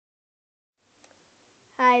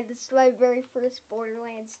Hi, this is my very first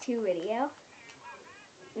Borderlands 2 video.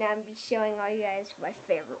 Now I'm going to be showing all you guys my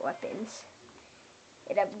favorite weapons.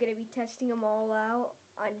 And I'm going to be testing them all out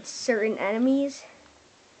on certain enemies.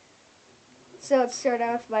 So let's start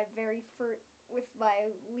out with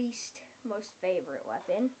my least most favorite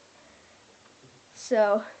weapon.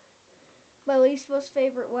 So, my least most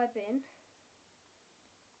favorite weapon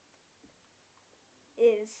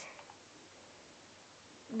is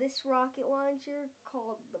this rocket launcher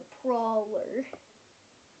called the Prowler.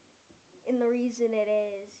 And the reason it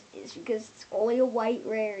is because it's only a white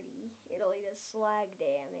rarity. It only does slag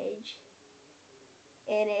damage.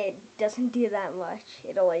 And it doesn't do that much.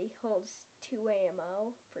 It only holds 2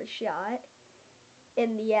 ammo per shot.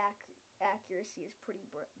 And the accuracy is pretty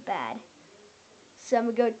bad. So I'm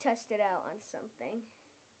going to go test it out on something.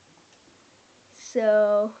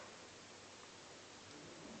 So,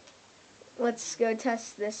 let's go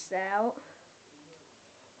test this out.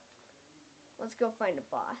 Let's go find a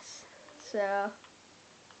boss. So,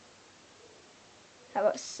 how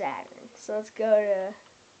about Saturn? So let's go to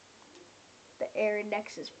the area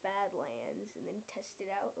Nexus Badlands and then test it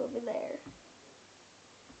out over there.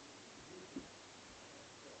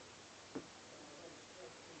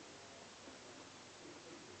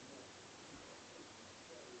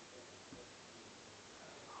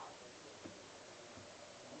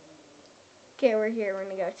 Okay, we're here. We're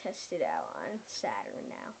going to go test it out on Saturn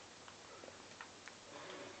now.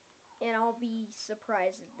 And I'll be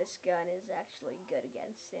surprised if this gun is actually good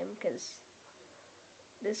against him, because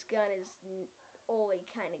this gun is only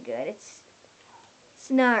kind of good. It's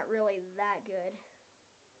not really that good.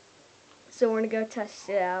 So we're going to go test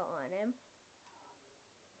it out on him.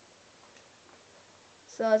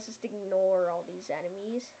 So let's just ignore all these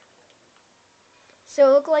enemies. So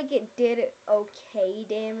it looked like it did okay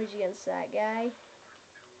damage against that guy.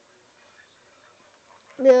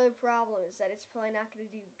 The only problem is that it's probably not going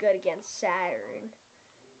to do good against Saturn,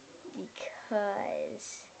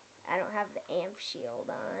 because I don't have the amp shield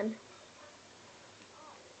on.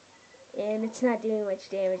 And it's not doing much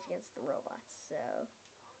damage against the robots, so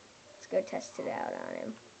let's go test it out on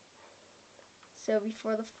him. So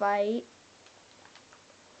before the fight,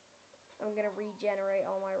 I'm going to regenerate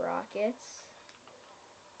all my rockets.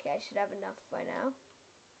 Okay, I should have enough by now.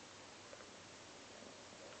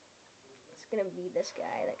 It's going to be this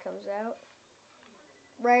guy that comes out.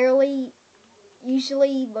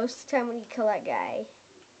 Usually, most of the time when you kill that guy,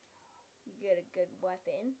 you get a good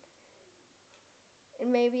weapon.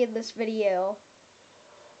 And maybe in this video,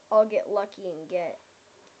 I'll get lucky and get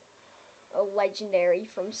a legendary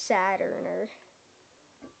from Saturn, or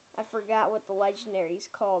I forgot what the legendary's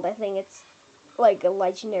called. I think it's like a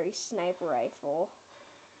legendary sniper rifle.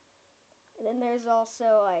 And then there's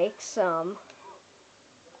also like some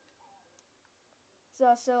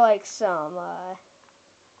I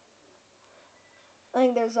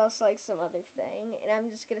think there's also like some other thing, and I'm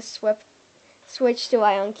just gonna switch to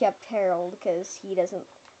my Unkept Herald because he doesn't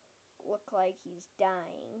look like he's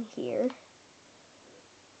dying here.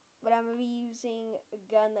 But I'm gonna be using a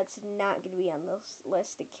gun that's not gonna be on this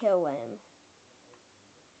list to kill him,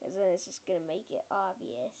 because then it's just gonna make it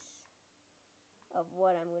obvious of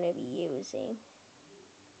what I'm gonna be using.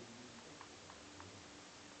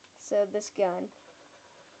 So this gun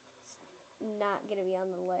is not going to be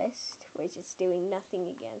on the list, which is doing nothing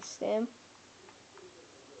against him.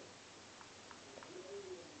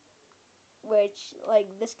 Which,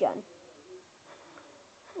 like this gun,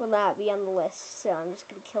 will not be on the list, so I'm just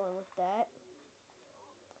going to kill him with that.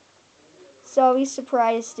 So I'll be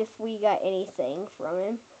surprised if we got anything from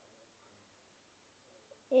him.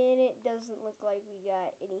 And it doesn't look like we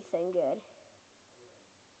got anything good.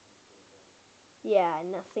 Yeah,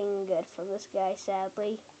 nothing good from this guy,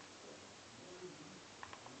 sadly.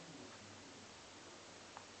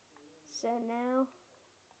 So now,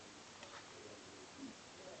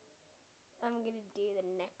 I'm going to do the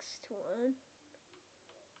next one.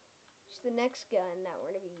 Which the next gun that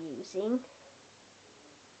we're going to be using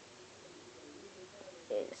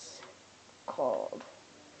is called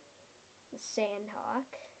the Sandhawk.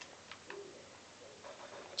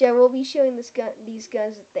 Which I will be showing these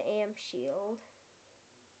guns with the amp shield.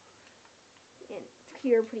 And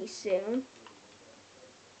here pretty soon.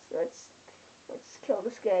 So let's kill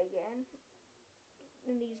this guy again.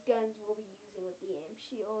 And these guns we'll be using with the amp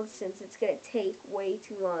shield, since it's going to take way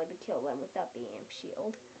too long to kill them without the amp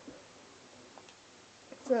shield.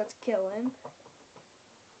 So let's kill him.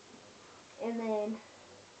 And then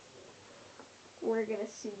we're going to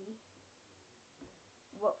see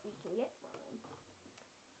what we can get from him.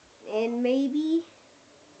 And maybe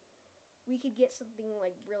we could get something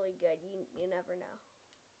like really good. You never know.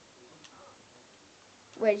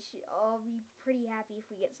 which I'll be pretty happy if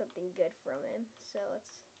we get something good from him. So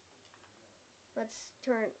let's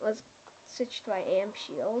switch to my amp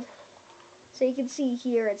shield. So you can see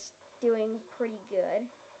here it's doing pretty good.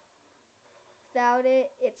 Without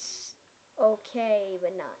it, it's okay,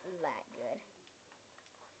 but not that good.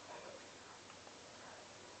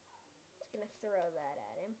 Just gonna throw that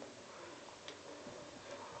at him.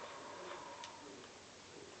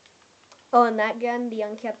 Oh, and that gun, the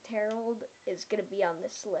Unkept Herald, is gonna be on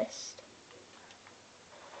this list.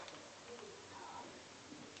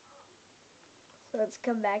 So let's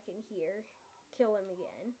come back in here, kill him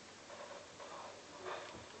again.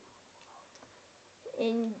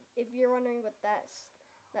 And if you're wondering what that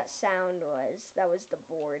sound was, that was the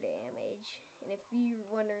bore damage. And if you're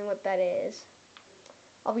wondering what that is,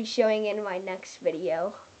 I'll be showing in my next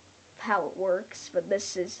video how it works. But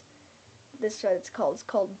this is what it's called. It's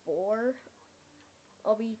called bore.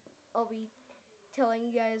 I'll be telling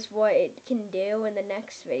you guys what it can do in the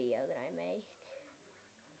next video that I make,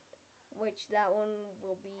 which that one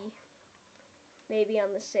will be maybe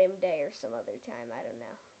on the same day or some other time. I don't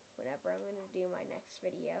know. Whenever I'm going to do my next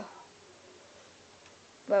video.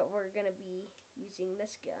 But we're going to be using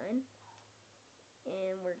this gun.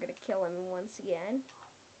 And we're going to kill him once again.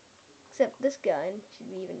 Except this gun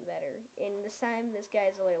should be even better. And this time, this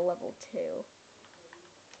guy's only level 2.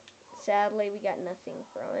 Sadly, we got nothing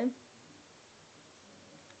from him.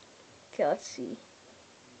 Okay, let's see.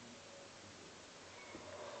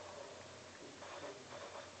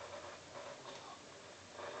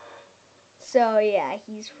 So yeah,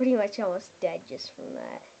 he's pretty much almost dead just from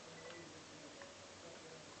that.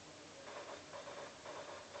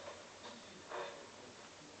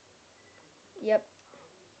 Yep.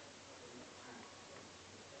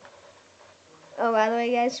 Oh, by the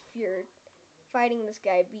way, guys, if you're fighting this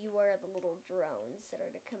guy, beware of the little drones that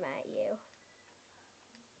are to come at you.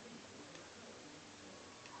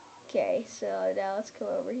 Okay, so now let's go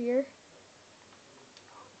over here.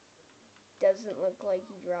 Doesn't look like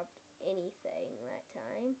he dropped anything that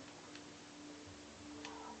time.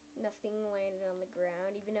 Nothing landed on the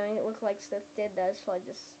ground, even though it looked like stuff did. That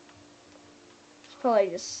was probably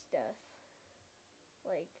just stuff,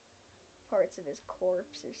 like parts of his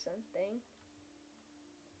corpse or something.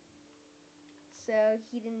 So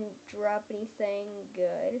he didn't drop anything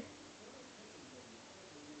good.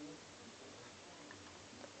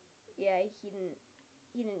 Yeah, he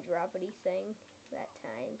didn't drop anything that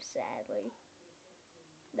time, sadly.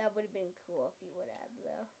 That would have been cool if he would have,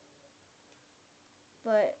 though.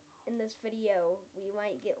 But in this video, we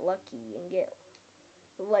might get lucky and get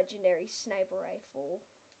the legendary sniper rifle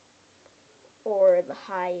or the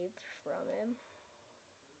hive from him.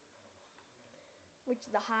 Which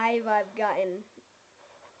the hive I've gotten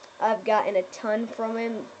a ton from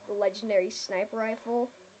him. The legendary sniper rifle,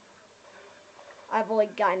 I've only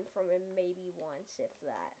gotten from him maybe once, if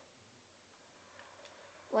that.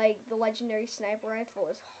 Like, the legendary sniper rifle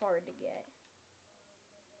is hard to get.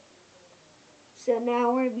 So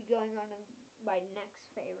now we're going to be going on to my next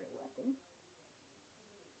favorite weapon,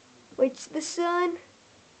 which the sun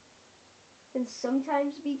can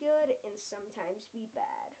sometimes be good and sometimes be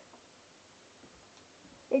bad.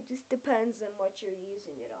 It just depends on what you're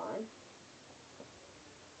using it on.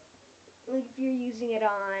 Like, if you're using it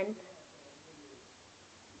on,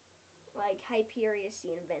 like, Hyperius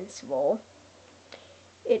the Invincible,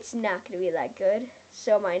 it's not going to be that good.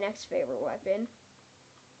 So my next favorite weapon,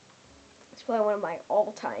 it's probably one of my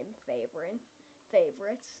all-time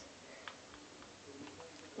favorites.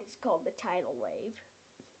 It's called the Tidal Wave.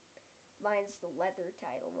 Mine's the leather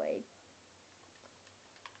Tidal Wave.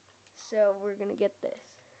 So we're going to get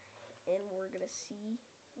this, and we're going to see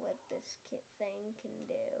what this thing can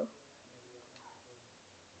do.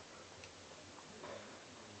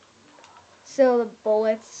 So the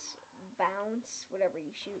bullets bounce whenever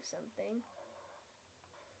you shoot something.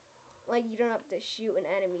 Like, you don't have to shoot an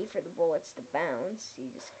enemy for the bullets to bounce. You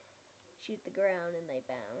just shoot the ground and they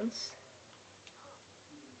bounce.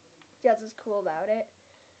 That's what's cool about it.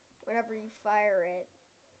 Whenever you fire it,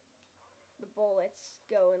 the bullets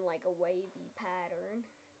go in like a wavy pattern.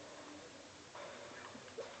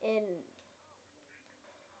 And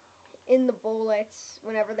in the bullets,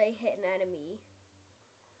 whenever they hit an enemy,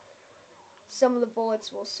 some of the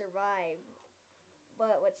bullets will survive,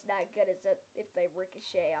 but what's not good is that if they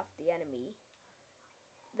ricochet off the enemy,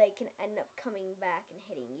 they can end up coming back and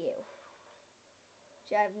hitting you.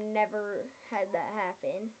 Which I've never had that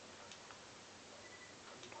happen,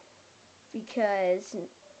 because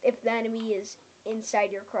if the enemy is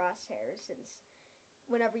inside your crosshairs, since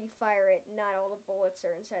whenever you fire it, not all the bullets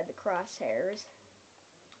are inside the crosshairs.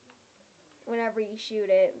 whenever you shoot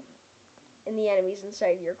it and the enemy's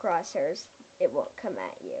inside your crosshairs, it won't come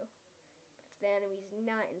at you. If the enemy's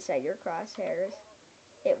not inside your crosshairs,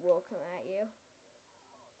 it will come at you.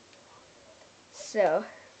 So,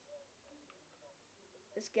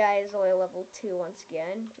 this guy is only level 2 once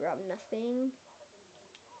again. Drop nothing.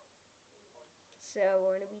 So,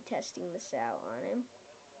 we're going to be testing this out on him.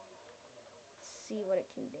 See what it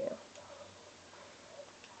can do.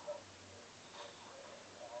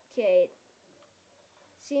 Okay, it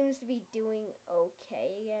seems to be doing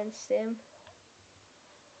okay against him.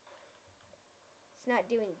 It's not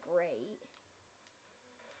doing great,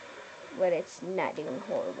 but it's not doing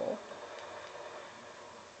horrible.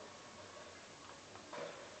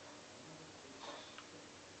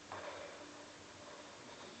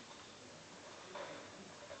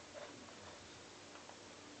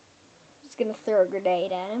 Just gonna throw a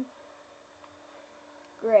grenade at him.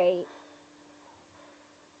 Great.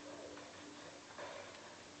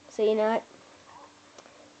 So you know what?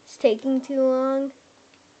 It's taking too long.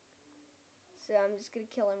 So I'm just gonna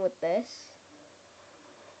kill him with this.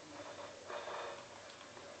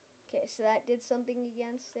 Okay, so that did something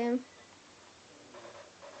against him.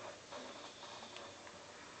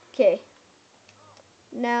 Okay.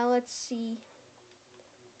 Now let's see.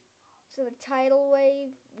 So the tidal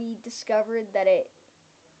wave, we discovered that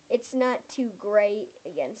it's not too great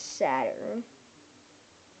against Saturn.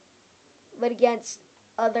 But against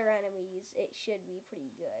other enemies, it should be pretty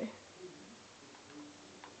good.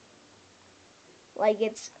 Like,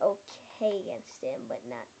 it's okay against him, but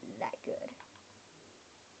not that good.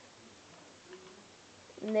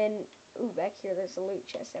 And then, ooh, back here there's a loot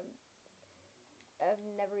chest. I've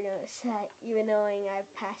never noticed that, even knowing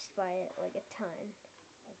I've passed by it like a ton.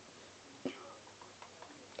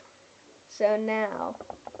 So now,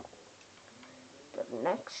 for the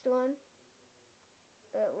next one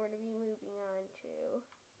that we're going to be moving on to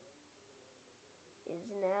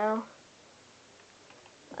is now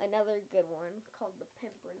another good one called the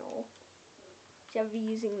Pimpernel. So I'll be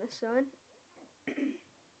using this one.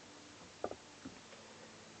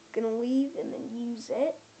 Gonna leave and then use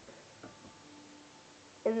it.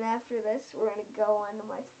 And after this, we're gonna go on to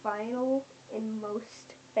my final and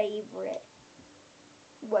most favorite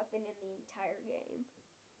weapon in the entire game.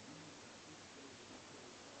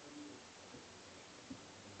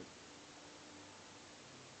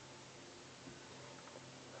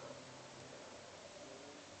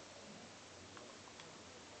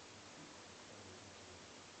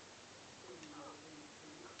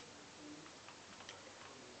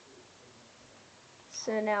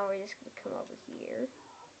 So now we're just gonna come over here.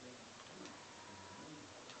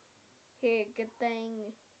 Here, good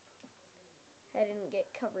thing I didn't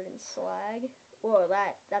get covered in slag. Whoa,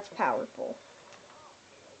 that's powerful.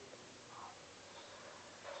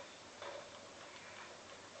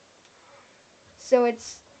 So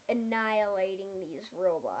it's annihilating these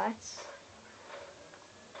robots.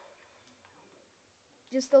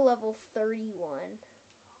 Just a level 31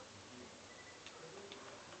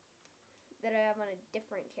 that I have on a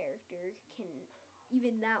different character can,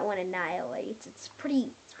 even that one annihilates. It's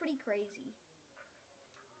pretty crazy.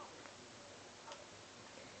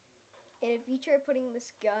 And if you try putting this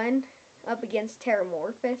gun up against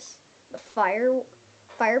Terramorphous, the fire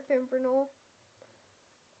Pimpernel,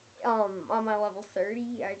 on my level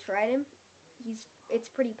 30, I tried him. It's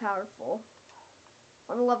pretty powerful.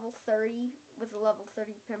 On a level 30 with a level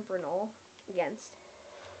 30 Pimpernel against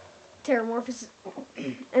Terramorphous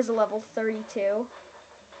as a level 32.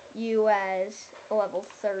 You as a level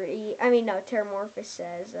 30. I mean, no, Terramorphous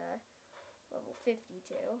as level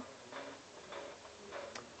 52.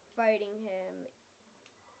 Fighting him,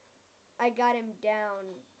 I got him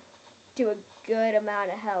down to a good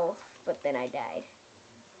amount of health, but then I died.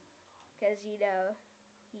 Because, you know,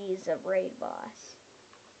 he's a raid boss.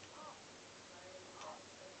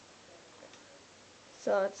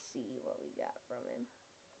 So let's see what we got from him.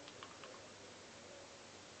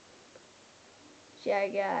 Yeah, I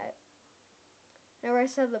got, whenever I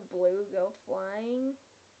saw the blue go flying,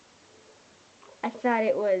 I thought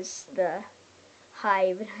it was the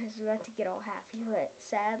hive, and I was about to get all happy, but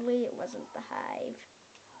sadly it wasn't the hive.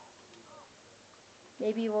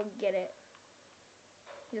 Maybe we'll get it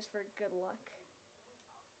just for good luck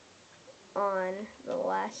on the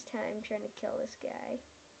last time trying to kill this guy.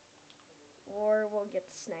 Or we'll get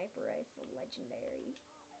the sniper rifle legendary.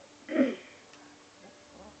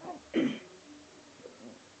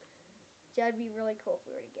 That'd be really cool if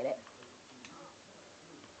we were to get it.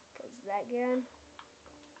 Because that gun,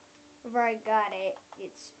 whenever I got it,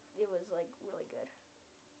 it was like really good.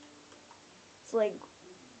 It's like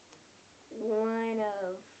one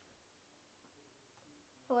of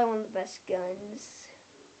Probably one of the best guns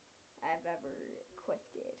I've ever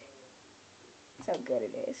equipped. That's how good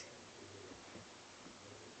it is.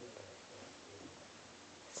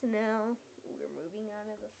 So now we're moving on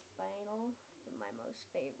to the final and my most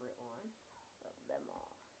favorite one of them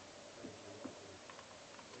all.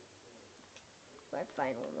 My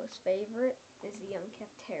final and most favorite is the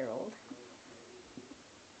Unkept Herald.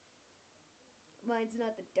 Mine's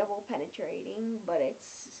not the double penetrating, but it's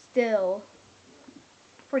still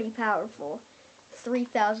pretty powerful.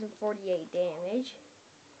 3,048 damage.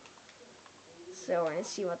 So we're going to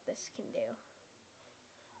see what this can do.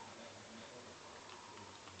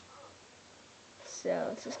 So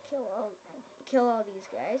let's just kill all these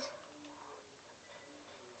guys.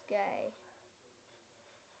 This guy.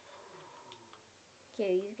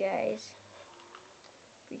 Okay, these guys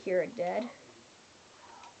over here are dead.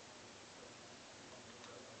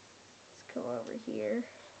 Let's go over here.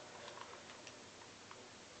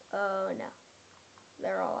 Oh no.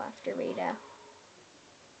 They're all after me now.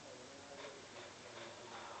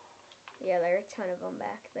 Yeah, there are a ton of them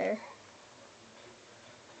back there.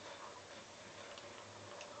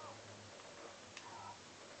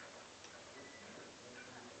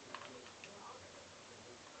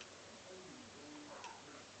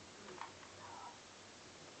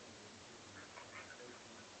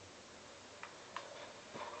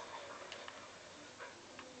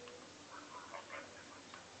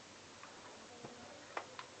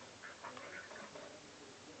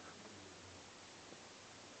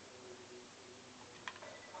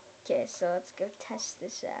 Okay, so let's go test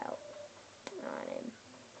this out on him.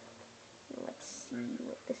 Let's see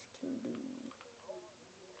what this can do.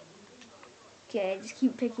 Okay, just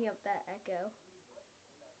keep picking up that echo.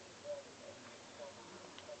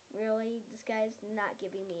 Really, this guy's not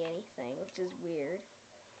giving me anything, which is weird.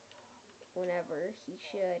 Whenever he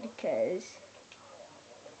should, because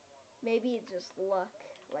maybe it's just luck.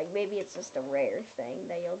 Like, maybe it's just a rare thing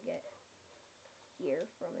that you'll get here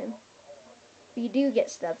from him. If you do get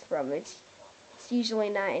stuff from him, it's usually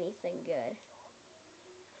not anything good.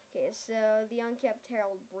 Okay, so the Unkept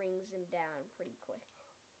Herald brings him down pretty quick.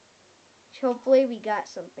 Hopefully we got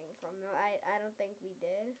something from him. I don't think we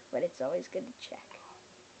did, but it's always good to check.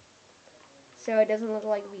 So it doesn't look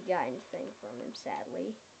like we got anything from him,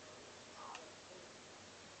 sadly.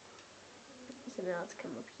 So now let's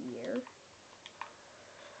come up here.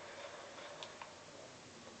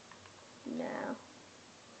 Now.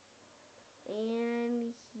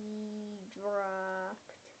 And he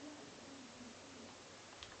dropped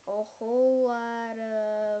a whole lot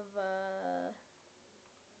of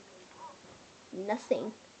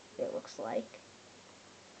nothing, it looks like.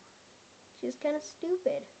 Which is kind of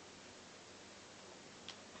stupid.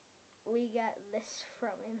 We got this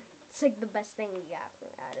from him. It's like the best thing we got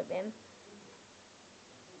out of him.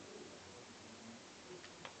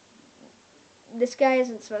 This guy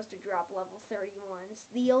isn't supposed to drop level 31s.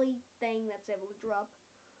 The only thing that's able to drop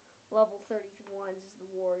level 31s is the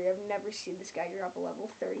warrior. I've never seen this guy drop a level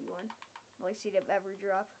 31. I've only seen him ever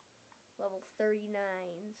drop level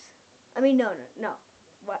 39s. I mean, no.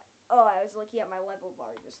 What? Oh, I was looking at my level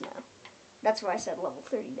bar just now. That's why I said level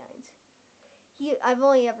 39s. I've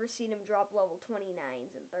only ever seen him drop level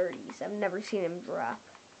 29s and 30s. I've never seen him drop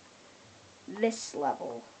this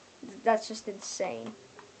level. That's just insane.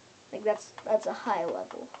 Like that's a high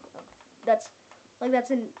level. That's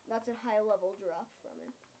a high level drop from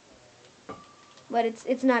him. But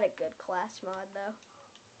it's not a good class mod though.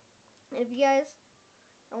 And if you guys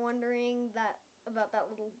are wondering about that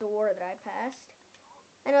little door that I passed,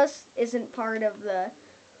 I know this isn't part of the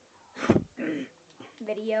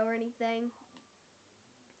video or anything.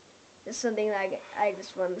 It's something that I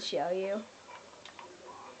just wanted to show you.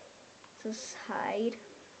 Just hide.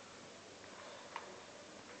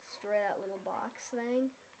 Destroy that little box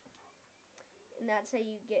thing. And that's how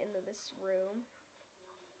you get into this room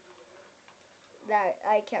that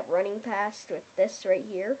I kept running past with this right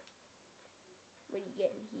here. When you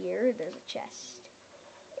get in here, there's a chest.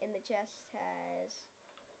 And the chest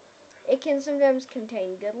it can sometimes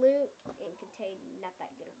contain good loot and contain not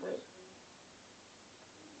that good of loot.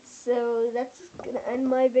 So that's gonna end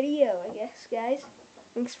my video, I guess, guys.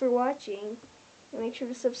 Thanks for watching. Make sure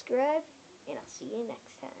to subscribe, and I'll see you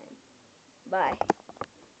next time. Bye.